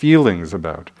strong feelings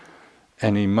about,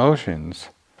 and emotions,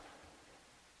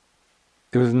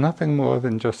 it was nothing more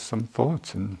than just some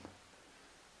thoughts and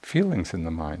feelings in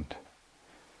the mind.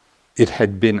 It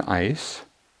had been ice,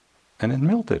 and it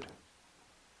melted,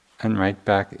 and right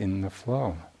back in the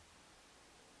flow.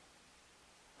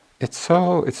 It's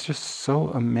just so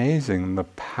amazing, the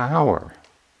power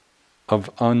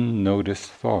of unnoticed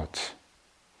thoughts.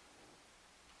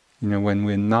 When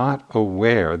we're not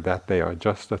aware that they are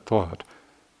just a thought,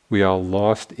 we are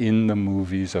lost in the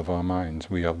movies of our minds.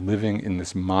 We are living in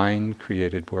this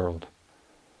mind-created world.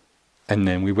 And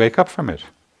then we wake up from it.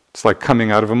 It's like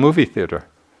coming out of a movie theater.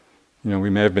 We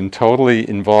may have been totally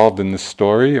involved in the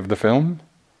story of the film,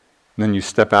 and then you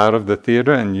step out of the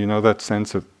theater and that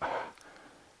sense of,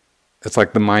 it's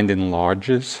like the mind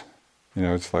enlarges.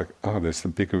 It's like, there's the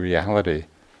bigger reality.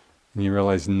 And you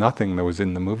realize nothing that was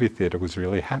in the movie theater was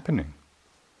really happening.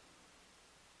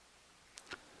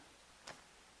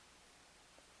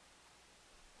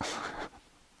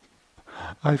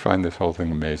 I find this whole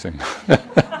thing amazing.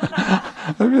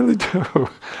 I really do.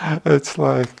 It's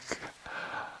like,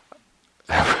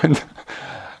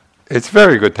 it's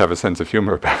very good to have a sense of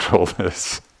humor about all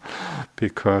this,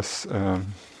 because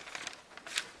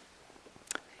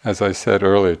as I said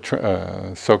earlier,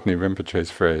 Sokni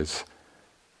Rinpoche's phrase,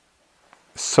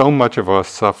 so much of our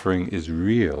suffering is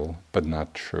real, but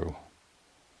not true.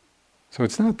 So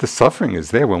it's not the suffering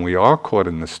is there. When we are caught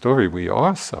in the story, we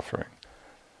are suffering.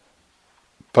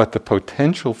 But the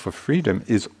potential for freedom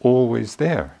is always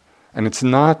there. And it's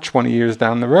not 20 years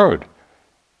down the road.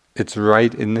 It's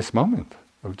right in this moment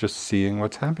of just seeing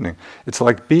what's happening. It's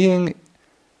like being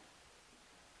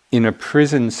in a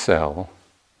prison cell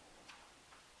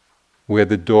where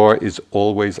the door is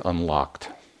always unlocked.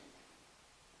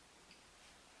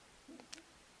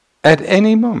 At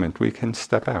any moment we can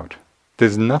step out.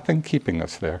 There's nothing keeping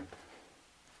us there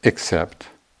except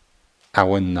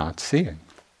our not seeing.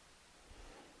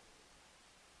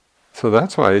 So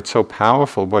that's why it's so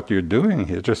powerful what you're doing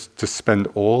here, just to spend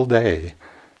all day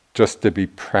just to be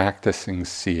practicing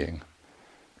seeing.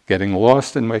 Getting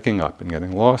lost and waking up, and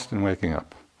getting lost and waking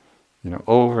up.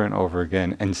 Over and over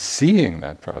again, and seeing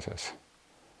that process.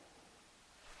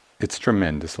 It's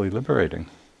tremendously liberating.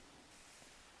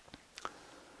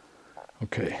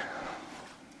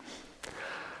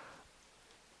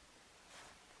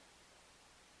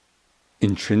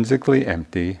 intrinsically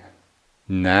empty,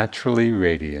 naturally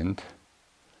radiant,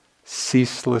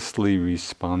 ceaselessly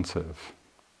responsive.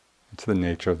 It's the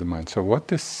nature of the mind. So what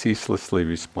does ceaselessly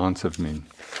responsive mean?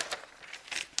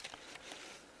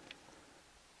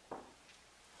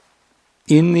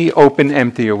 In the open,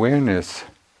 empty awareness,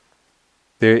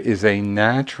 there is a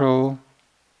natural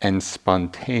and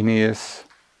spontaneous,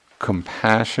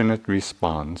 compassionate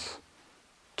response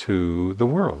to the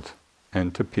world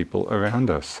and to people around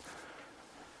us.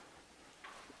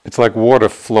 It's like water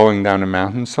flowing down a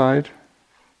mountainside.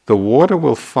 The water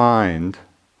will find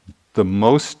the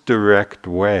most direct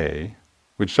way,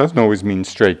 which doesn't always mean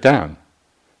straight down,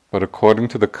 but according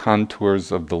to the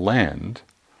contours of the land,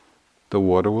 the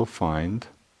water will find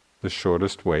the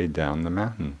shortest way down the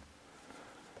mountain.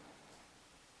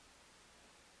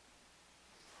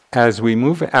 As we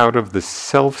move out of the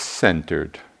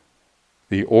self-centered,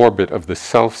 the orbit of the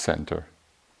self-center,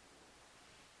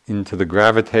 into the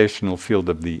gravitational field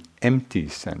of the empty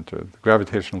center, the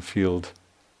gravitational field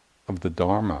of the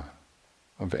Dharma,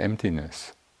 of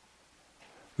emptiness,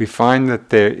 we find that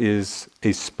there is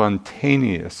a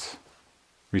spontaneous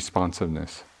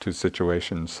responsiveness to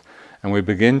situations, and we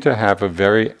begin to have a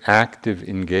very active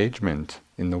engagement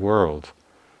in the world,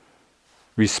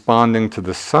 responding to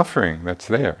the suffering that's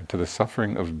there, to the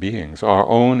suffering of beings, our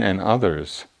own and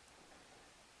others,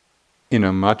 in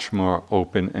a much more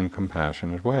open and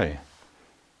compassionate way.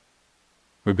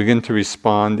 We begin to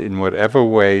respond in whatever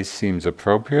way seems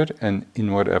appropriate and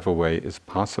in whatever way is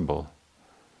possible.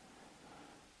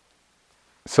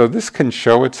 So this can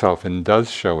show itself and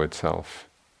does show itself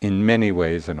in many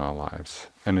ways in our lives.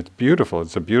 And it's beautiful.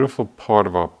 It's a beautiful part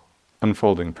of our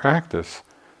unfolding practice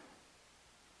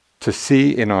to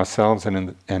see in ourselves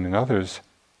and in others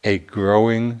a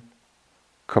growing,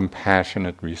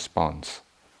 compassionate response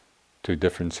to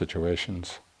different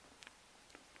situations.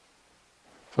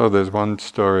 So there's one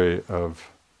story of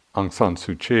Aung San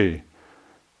Suu Kyi,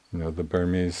 the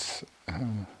Burmese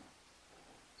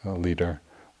leader,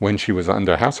 when she was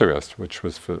under house arrest, which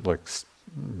was for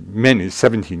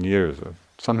 17 years or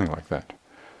something like that.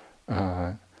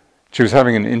 She was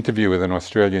having an interview with an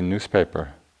Australian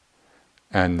newspaper,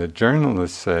 and the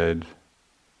journalist said,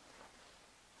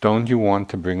 "Don't you want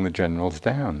to bring the generals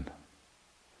down?"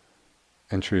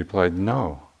 And she replied,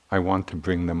 "No, I want to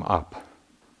bring them up."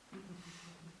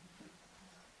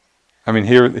 I mean,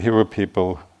 here were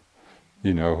people,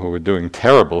 who were doing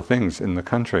terrible things in the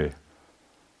country.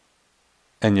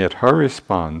 And yet her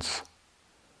response,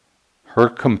 her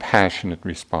compassionate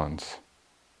response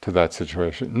to that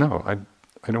situation, no, I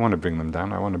don't want to bring them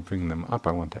down, I want to bring them up,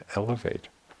 I want to elevate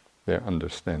their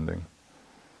understanding.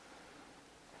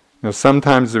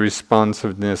 Sometimes the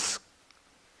responsiveness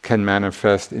can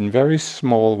manifest in very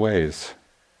small ways.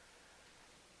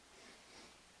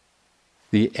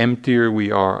 The emptier we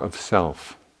are of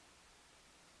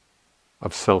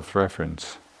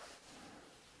self-reference.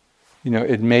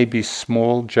 It may be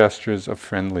small gestures of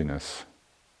friendliness,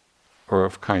 or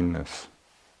of kindness,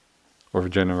 or of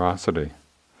generosity.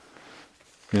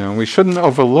 We shouldn't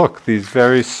overlook these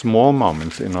very small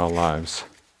moments in our lives.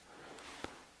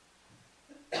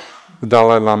 The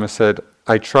Dalai Lama said,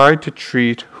 "I try to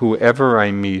treat whoever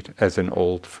I meet as an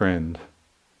old friend.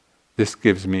 This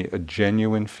gives me a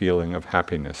genuine feeling of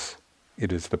happiness.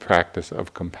 It is the practice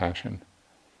of compassion."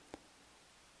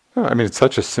 It's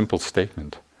such a simple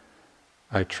statement.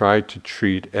 I try to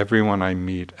treat everyone I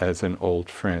meet as an old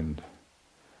friend.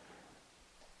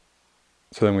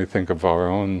 So then we think of our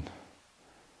own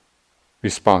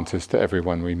responses to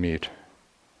everyone we meet.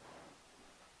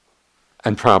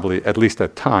 And probably, at least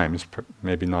at times,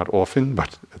 maybe not often,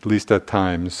 but at least at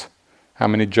times, how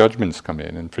many judgments come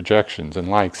in, and projections, and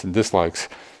likes and dislikes,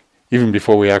 even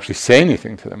before we actually say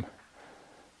anything to them.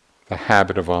 The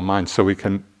habit of our mind. So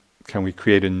can we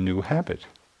create a new habit?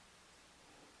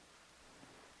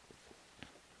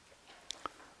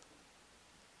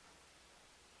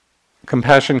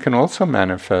 Compassion can also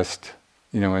manifest,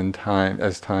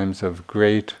 as times of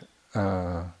great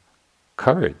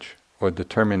courage or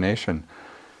determination.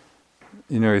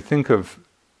 You think of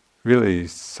really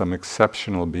some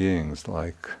exceptional beings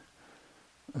like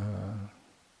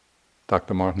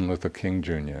Dr. Martin Luther King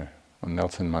Jr. or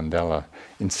Nelson Mandela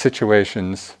in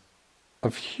situations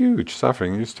of huge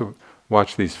suffering. I used to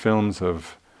watch these films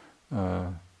of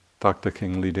Dr.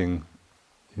 King leading,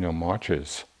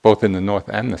 marches, both in the North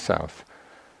and the South,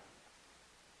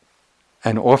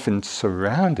 and often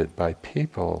surrounded by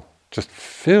people just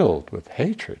filled with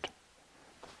hatred.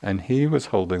 And he was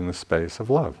holding the space of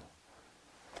love.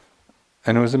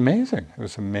 And it was amazing. It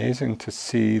was amazing to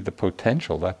see the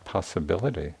potential, that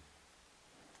possibility.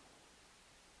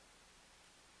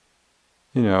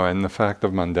 And the fact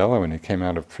of Mandela, when he came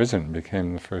out of prison,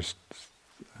 became the first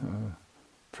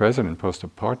president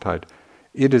post-apartheid,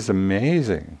 it is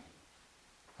amazing.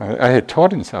 I had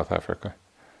taught in South Africa.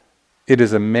 It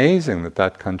is amazing that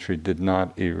that country did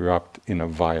not erupt in a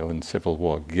violent civil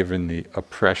war, given the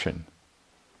oppression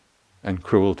and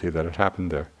cruelty that had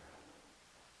happened there.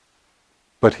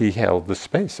 But he held the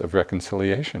space of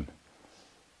reconciliation.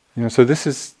 So this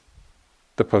is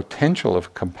the potential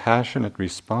of compassionate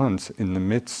response in the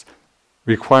midst,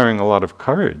 requiring a lot of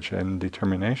courage and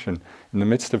determination, in the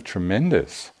midst of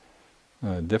tremendous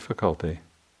difficulty.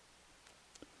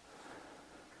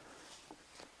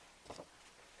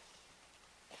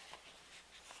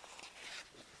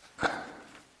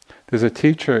 There's a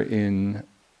teacher in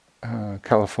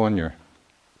California.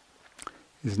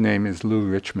 His name is Lou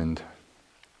Richmond.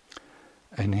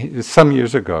 And some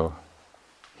years ago,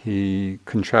 he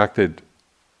contracted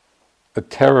a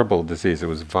terrible disease. It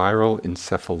was viral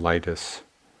encephalitis,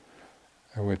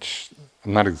 which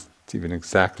I'm not even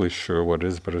exactly sure what it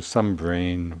is, but it was some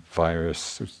brain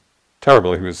virus. It was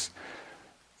terrible. He was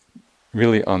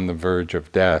really on the verge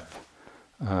of death.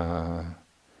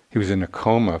 He was in a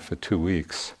coma for 2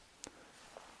 weeks.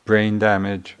 Brain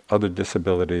damage, other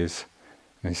disabilities.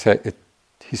 And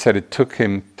he said it took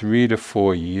him 3 to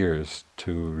 4 years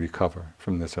to recover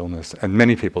from this illness, and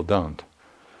many people don't.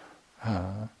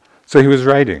 So he was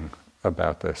writing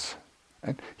about this.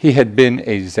 And he had been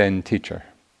a Zen teacher,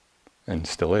 and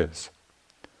still is.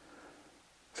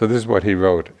 So this is what he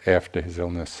wrote after his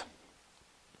illness.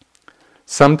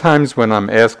 Sometimes when I'm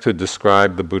asked to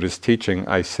describe the Buddha's teaching,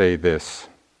 I say this: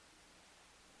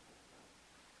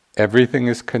 everything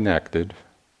is connected,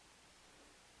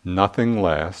 nothing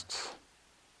lasts,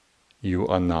 you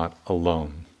are not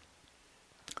alone.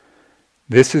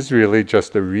 This is really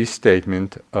just a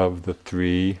restatement of the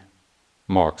 3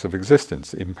 marks of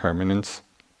existence: impermanence,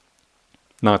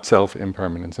 not self,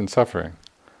 impermanence, and suffering.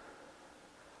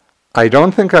 I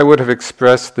don't think I would have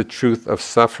expressed the truth of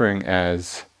suffering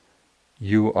as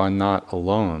you are not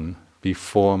alone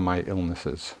before my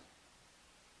illnesses.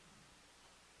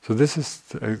 So this is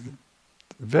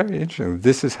very interesting.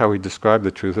 This is how he described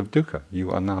the truth of dukkha.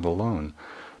 You are not alone.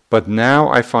 But now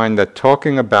I find that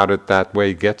talking about it that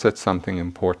way gets at something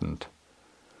important.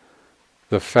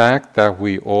 The fact that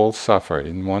we all suffer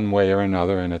in one way or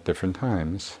another and at different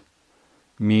times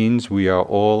means we are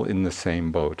all in the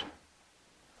same boat.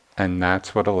 And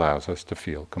that's what allows us to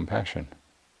feel compassion.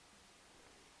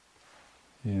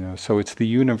 So it's the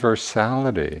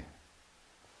universality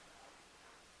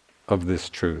of this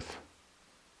truth,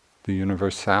 the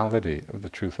universality of the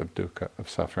truth of dukkha, of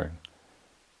suffering,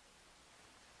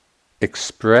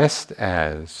 expressed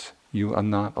as you are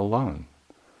not alone.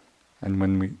 And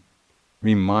when we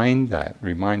remind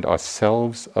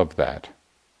ourselves of that,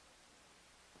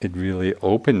 it really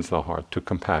opens the heart to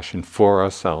compassion for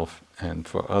ourselves and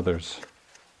for others.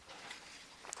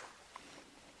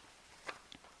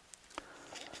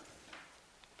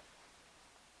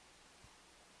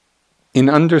 In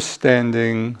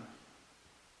understanding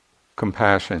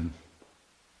compassion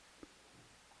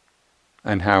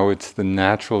and how it's the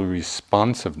natural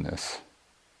responsiveness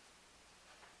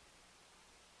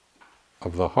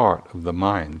of the heart, of the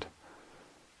mind,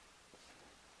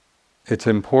 it's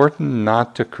important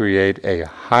not to create a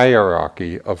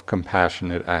hierarchy of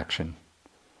compassionate action.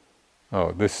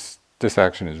 Oh, this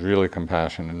action is really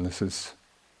compassionate, and this is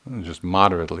just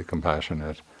moderately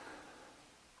compassionate.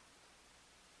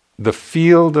 The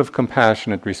field of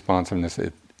compassionate responsiveness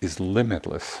is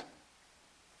limitless.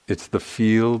 It's the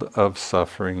field of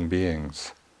suffering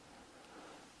beings.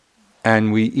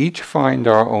 And we each find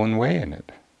our own way in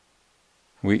it.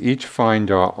 We each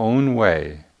find our own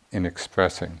way in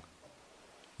expressing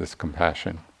this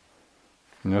compassion.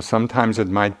 Sometimes it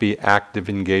might be active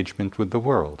engagement with the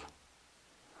world.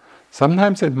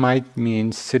 Sometimes it might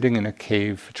mean sitting in a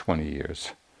cave for 20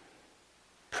 years,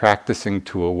 practicing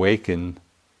to awaken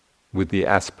with the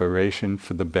aspiration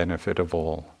for the benefit of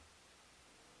all.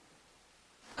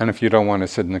 And if you don't want to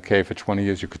sit in a cave for 20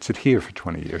 years, you could sit here for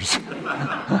 20 years.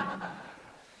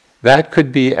 That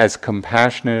could be as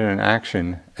compassionate an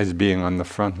action as being on the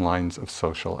front lines of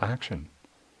social action.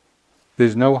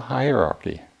 There's no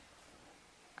hierarchy.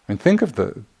 And think of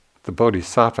the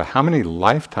Bodhisattva. How many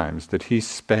lifetimes did he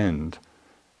spend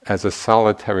as a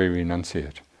solitary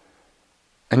renunciate?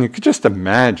 And you could just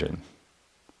imagine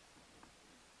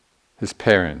his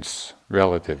parents,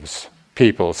 relatives,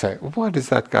 people say, what is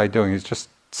that guy doing? He's just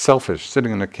selfish,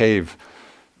 sitting in a cave,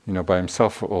 by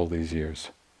himself for all these years.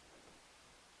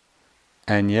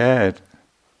 And yet,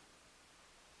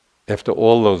 after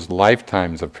all those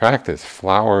lifetimes of practice,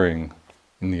 flowering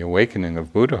in the awakening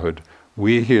of Buddhahood,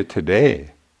 we're here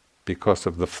today because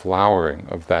of the flowering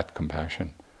of that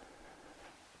compassion.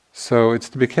 So it's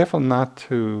to be careful not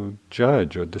to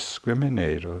judge or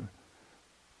discriminate.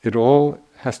 It all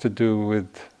has to do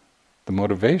with the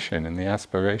motivation and the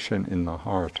aspiration in the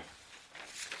heart.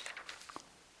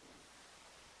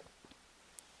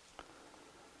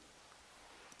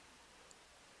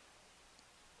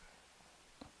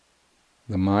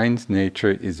 The mind's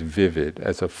nature is vivid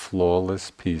as a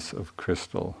flawless piece of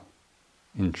crystal,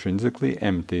 intrinsically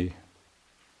empty,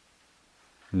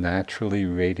 naturally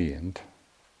radiant,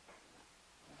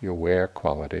 the aware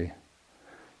quality,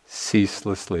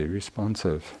 ceaselessly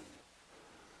responsive.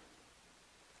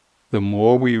 The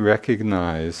more we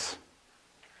recognize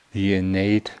the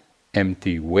innate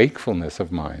empty wakefulness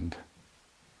of mind,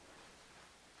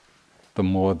 the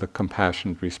more the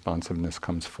compassionate responsiveness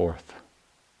comes forth.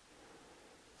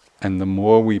 And the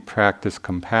more we practice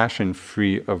compassion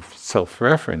free of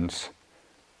self-reference,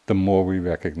 the more we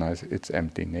recognize its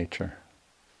empty nature.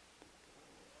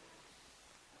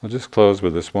 I'll just close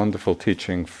with this wonderful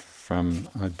teaching from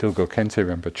Dilgo Khyentse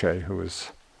Rinpoche, who was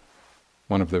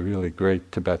one of the really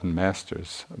great Tibetan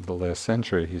masters of the last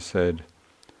century. He said,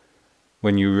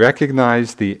 when you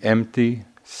recognize the empty,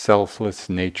 selfless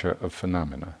nature of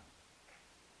phenomena,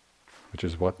 which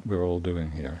is what we're all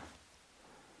doing here,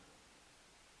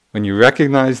 when you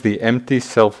recognize the empty,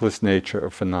 selfless nature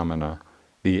of phenomena,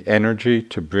 the energy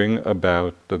to bring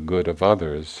about the good of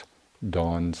others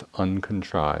dawns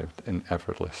uncontrived and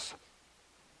effortless.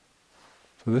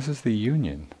 So this is the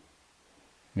union,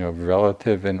 of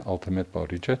relative and ultimate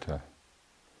bodhicitta.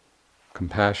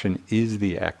 Compassion is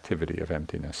the activity of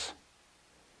emptiness.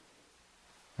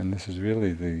 And this is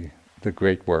really the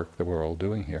great work that we're all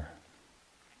doing here.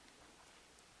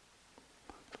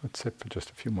 Let's sit for just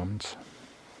a few moments.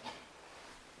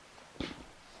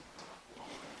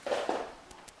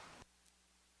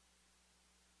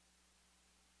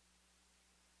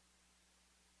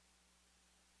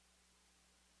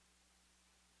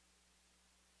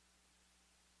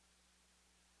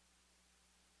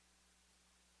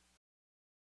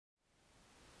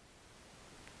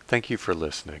 Thank you for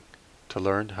listening. To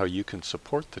learn how you can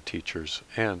support the teachers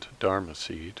and Dharma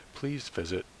Seed, please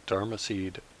visit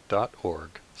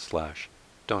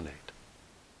dharmaseed.org/donate.